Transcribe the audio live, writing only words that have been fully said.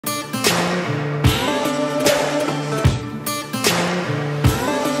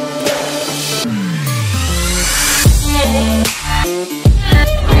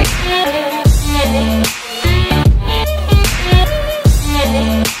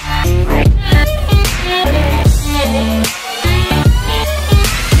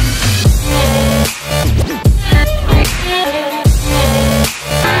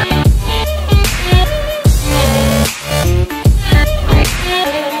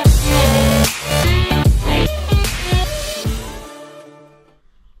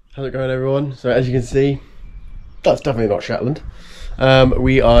How's it going, everyone? So as you can see, that's definitely not Shetland.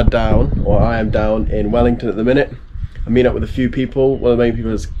 We are down, or I am down in Wellington at the minute. I'm meeting up with a few people. One of the main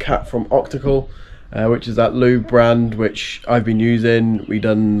people is Kat from Octical, which is that lube brand which I've been using. We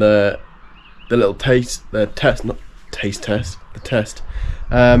done the little test when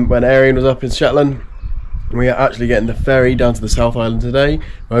Arian was up in Shetland. We are actually getting the ferry down to the South Island today.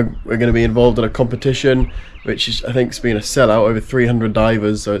 We're going to be involved in a competition, which is, I think, has been a sellout, over 300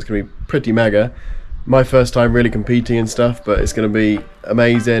 divers, so it's going to be pretty mega. My first time really competing and stuff, but it's going to be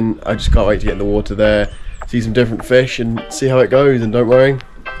amazing. I just can't wait to get in the water there, see some different fish and see how it goes. And don't worry,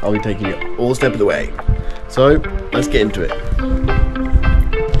 I'll be taking you all step of the way. So let's get into it.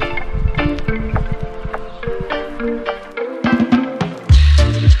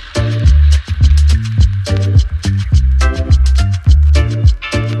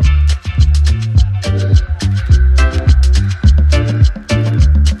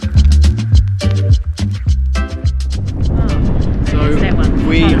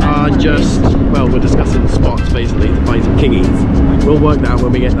 We're discussing spots basically to find some kingies. We'll work that out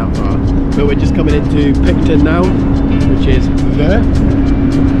when we get that far. But we're just coming into Picton now, which is there.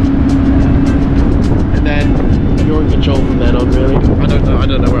 And then you're in control from then on, really. I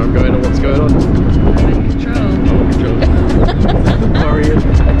don't know where I'm going or what's going on. I'm in control. I'm in control. Worrying.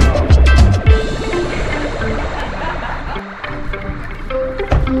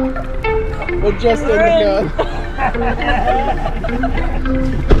 We're just in the car.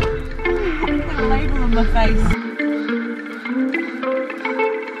 Label on my face.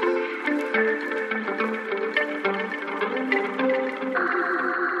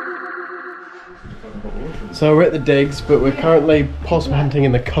 So we're at the digs, but we're currently possum hunting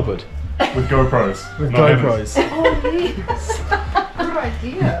in the cupboard. With GoPros. With GoPros. Oh yes! Good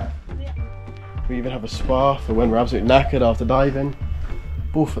idea. We even have a spa for when we're absolutely knackered after diving.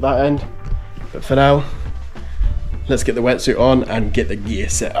 Both at that end. But for now, let's get the wetsuit on and get the gear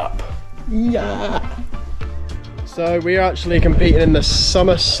set up. Yeah. So we're actually competing in the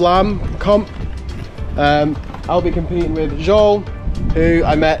Summer Slam comp. I'll be competing with Joel, who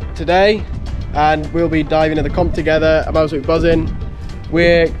I met today, and we'll be diving in the comp together. I'm absolutely buzzing.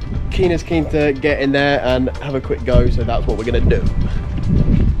 We're keen to get in there and have a quick go, so that's what we're gonna do.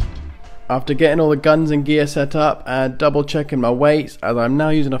 After getting all the guns and gear set up and double checking my weights, as I'm now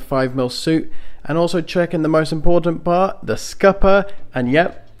using a 5mm suit, and also checking the most important part, the Scuppa, and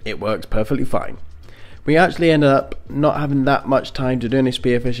yep, it works perfectly fine. We actually ended up not having that much time to do any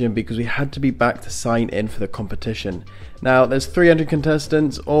spearfishing because we had to be back to sign in for the competition. Now there's 300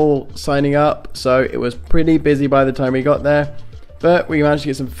 contestants all signing up, so it was pretty busy by the time we got there, but we managed to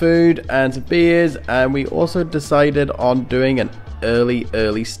get some food and some beers, and we also decided on doing an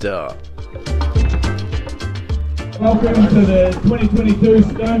early start. Welcome to the 2022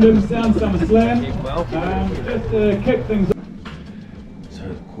 Marlborough Sounds Summer Slam. Just to kick things off. So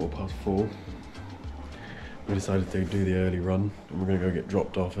it's 4:15. We decided to do the early run, and we're going to go get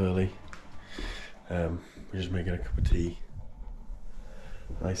dropped off early. We're just making a cup of tea.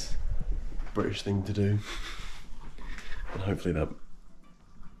 Nice British thing to do. And hopefully that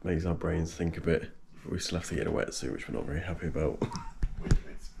makes our brains think a bit. But we still have to get a wetsuit, which we're not very happy about.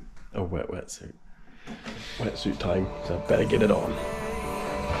 A wetsuit. Wetsuit time, so I better get it on.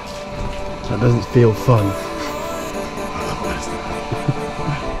 That doesn't feel fun.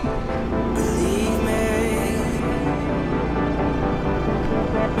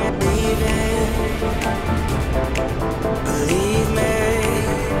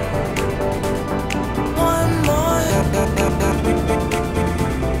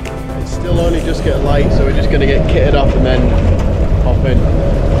 It's still only just getting light, so we're just going to get kitted up and then hop in.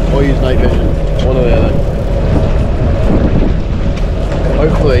 Or use night vision, one or the other.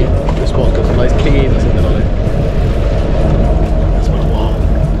 Hopefully this spot's got some nice kingies or something on it. That's what I want.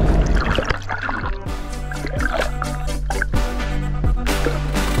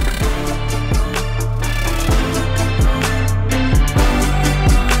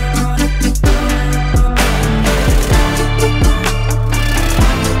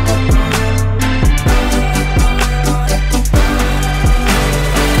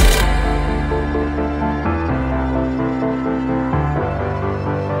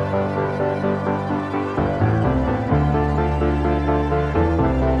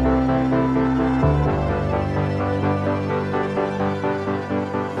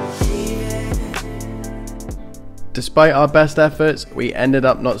 Despite our best efforts, we ended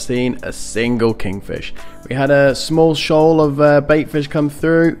up not seeing a single kingfish. We had a small shoal of baitfish come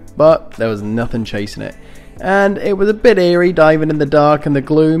through, but there was nothing chasing it. And it was a bit eerie diving in the dark and the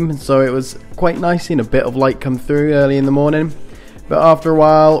gloom, so it was quite nice seeing a bit of light come through early in the morning. But after a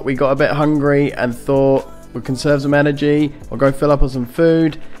while, we got a bit hungry and thought we'll conserve some energy, we'll go fill up on some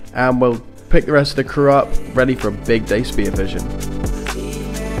food, and we'll pick the rest of the crew up, ready for a big day spearfishing.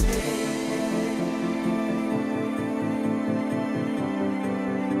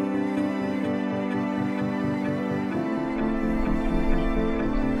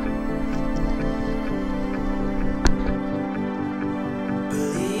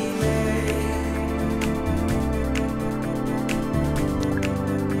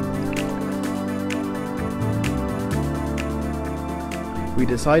 We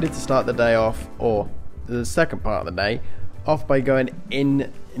decided to start the day off, or the second part of the day, off by going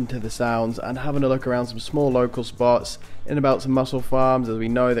into the Sounds and having a look around some small local spots in about some mussel farms, as we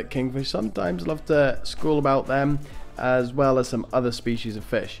know that kingfish sometimes love to school about them, as well as some other species of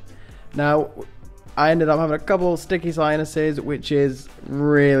fish. Now, I ended up having a couple sticky sinuses, which is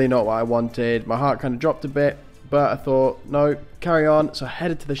really not what I wanted. My heart kind of dropped a bit, but I thought, no, carry on. So I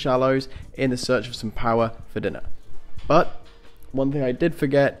headed to the shallows in the search of some Paua for dinner. But one thing I did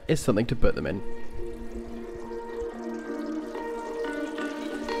forget is something to put them in.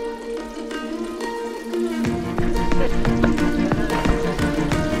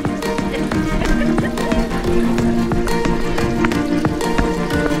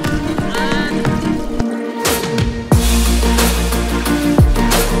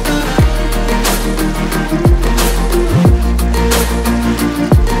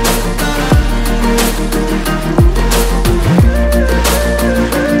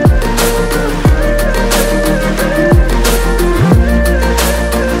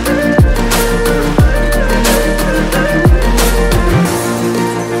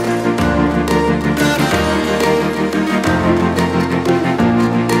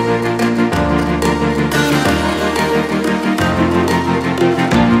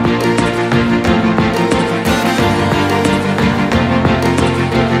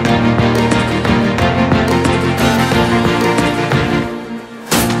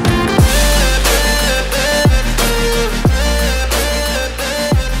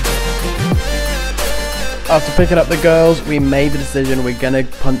 After picking up the girls, we made the decision we're going to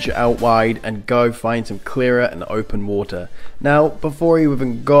punch it out wide and go find some clearer and open water. Now, before we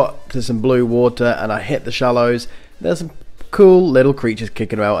even got to some blue water and I hit the shallows, there's some cool little creatures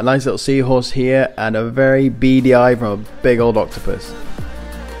kicking about. A nice little seahorse here and a very beady eye from a big old octopus.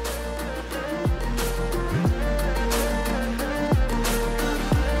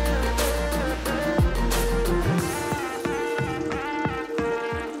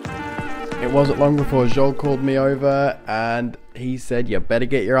 It wasn't long before Joel called me over and he said, you better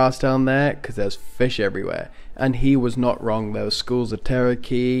get your ass down there because there's fish everywhere. And he was not wrong. There were schools of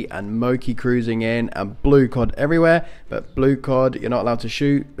terraki and moki cruising in and blue cod everywhere. But blue cod you're not allowed to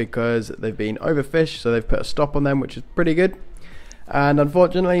shoot because they've been overfished, so they've put a stop on them, which is pretty good. And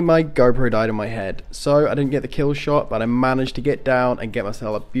unfortunately my GoPro died on my head, so I didn't get the kill shot, but I managed to get down and get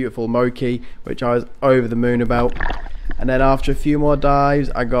myself a beautiful moki, which I was over the moon about. And then after a few more dives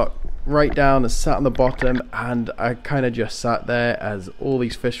I got right down and sat on the bottom, and I kind of just sat there as all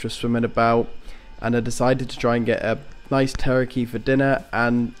these fish were swimming about, and I decided to try and get a nice terraki for dinner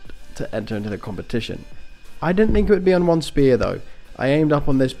and to enter into the competition. I didn't think it would be on one spear though. I aimed up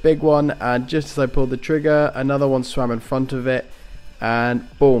on this big one, and just as I pulled the trigger, another one swam in front of it, and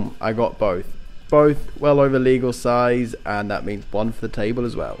boom, I got both well over legal size, and that means one for the table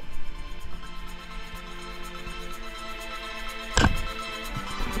as well.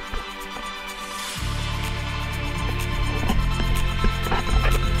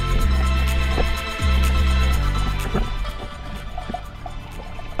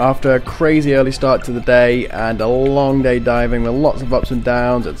 After a crazy early start to the day and a long day diving with lots of ups and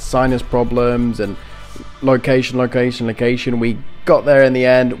downs and sinus problems and location, we got there in the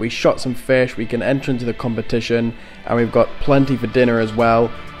end. We shot some fish, we can enter into the competition, and we've got plenty for dinner as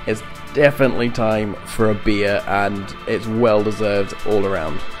well. It's definitely time for a beer, and it's well deserved all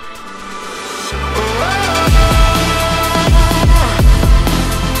around.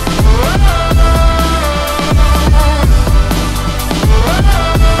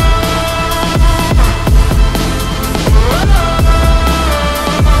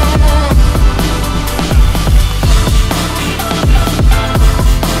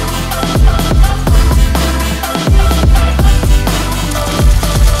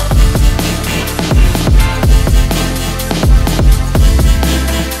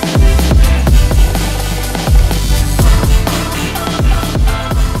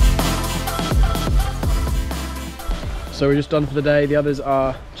 So we're just done for the day. The others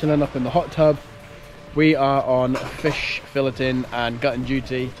are chilling up in the hot tub, We are on fish filleting and gutting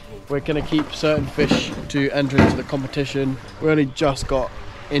duty. We're going to keep certain fish to enter into the competition. We only just got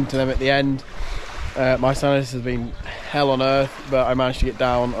into them at the end. My sinus has been hell on earth, but I managed to get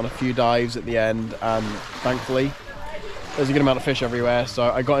down on a few dives at the end, and thankfully there's a good amount of fish everywhere, so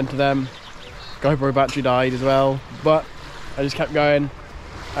I got into them. GoPro battery died as well, but I just kept going,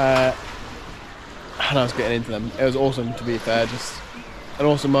 and I was getting into them. It was awesome, to be fair, just an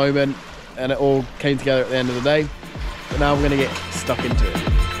awesome moment, and it all came together at the end of the day. But now we're going to get stuck into it.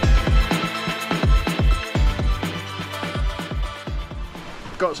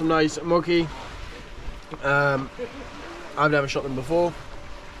 Got some nice moki. I've never shot them before.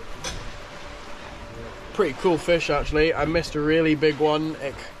 Pretty cool fish actually. I missed a really big one.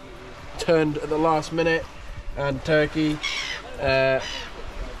 It turned at the last minute, and turkey. I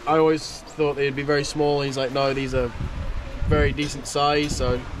always thought they'd be very small. He's like, no, these are very decent size,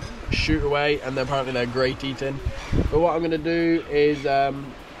 so shoot away. And then apparently they're great eating. But what I'm going to do is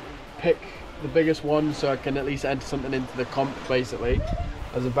pick the biggest one, so I can at least enter something into the comp basically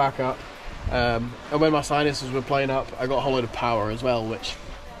as a backup. And when my sinuses were playing up, I got a whole load of Paua as well, which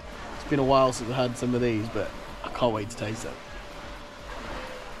it's been a while since I had some of these, but I can't wait to taste it.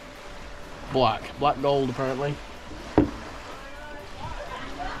 Black gold apparently.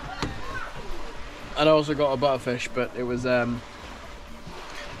 And I also got a butterfish, but it was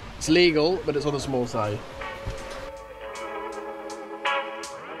it's legal, but it's on the small side.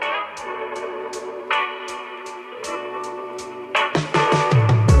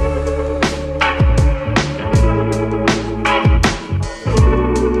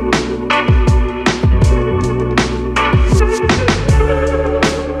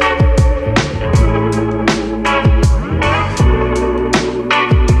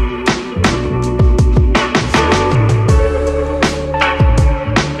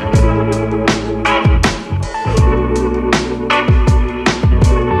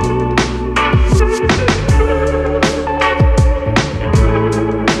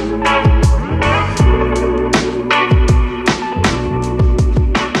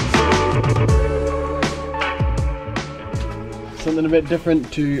 Something a bit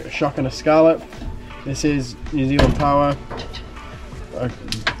different to shocking a scallop. This is New Zealand Paua.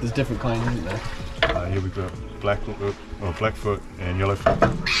 There's different kinds, isn't there? Here we've got Blackfoot and Yellowfoot,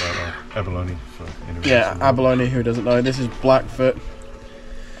 abalone. For yeah, abalone, who doesn't know. This is Blackfoot,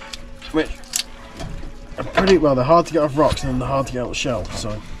 which are pretty, well, they're hard to get off rocks and they're hard to get out of the shell,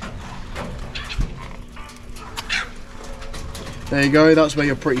 so. There you go, that's where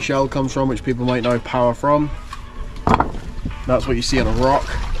your pretty shell comes from, which people might know Paua from. That's what you see on a rock.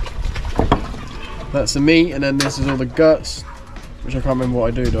 That's the meat, and then this is all the guts, which I can't remember what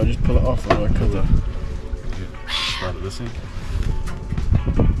I do. Do I just pull it off or do I cut it? Yeah, start at this end.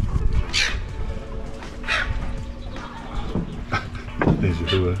 There's your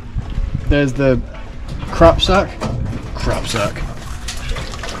hua. There's the crap sack.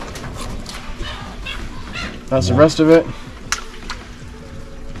 That's the rest of it.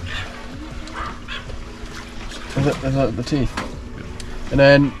 Is that the teeth? And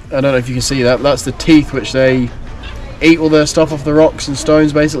then, I don't know if you can see that, that's the teeth which they eat all their stuff off the rocks and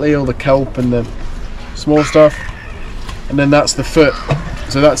stones basically, all the kelp and the small stuff. And then that's the foot.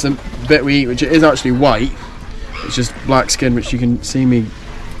 So that's the bit we eat, which is actually white. It's just black skin, which you can see me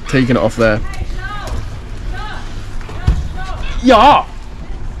taking it off there. Yeah!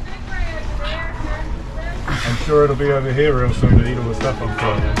 I'm sure it'll be over here real soon to eat all the stuff I'm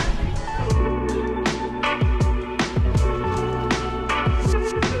throwing.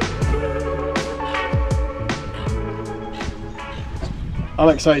 I'm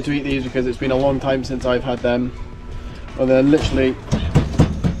excited to eat these because it's been a long time since I've had them. Well, they're literally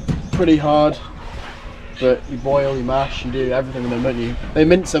pretty hard, but you boil, you mash, you do everything with them, don't you? They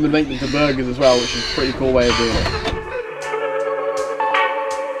mince them and make them into burgers as well, which is a pretty cool way of doing it.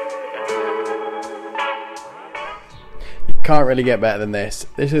 You can't really get better than this.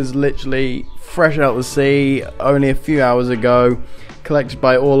 This is literally fresh out of the sea, only a few hours ago, collected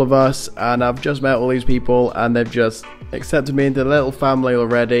by all of us, and I've just met all these people and they've just accepted me into the little family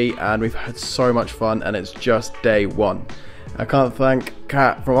already, and we've had so much fun, and it's just day one. I can't thank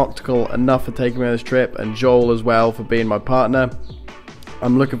Kat from Optical enough for taking me on this trip, and Joel as well for being my partner.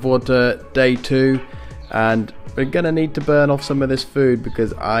 I'm looking forward to day two, and we're gonna need to burn off some of this food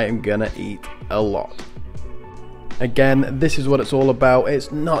because I am gonna eat a lot. Again, this is what it's all about.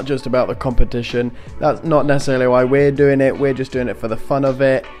 It's not just about the competition. That's not necessarily why we're doing it. We're just doing it for the fun of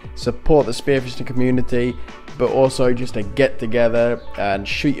it, support the spearfishing community, but also just to get together and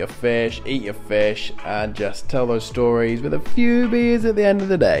shoot your fish, eat your fish, and just tell those stories with a few beers at the end of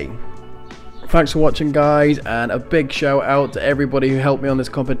the day. thanks for watching, guys, and a big shout out to everybody who helped me on this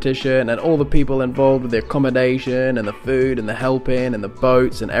competition and all the people involved with the accommodation and the food and the helping and the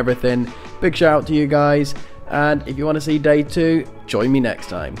boats and everything. Big shout out to you guys, and if you want to see day 2, join me next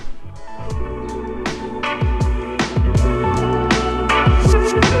time.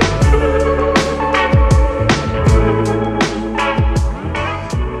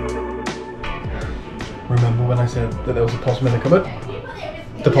 Remember when I said that there was a possum in the cupboard?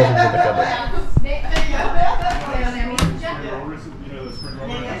 The possum's in the cupboard.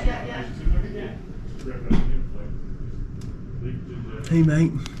 Hey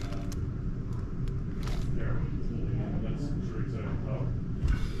mate.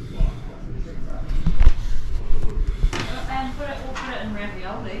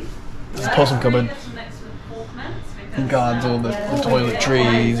 There's a possum cupboard. It guards all the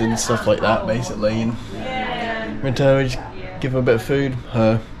toiletries and stuff like that, basically. And we're going to give her a bit of food.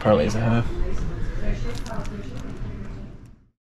 Her, apparently it's a her.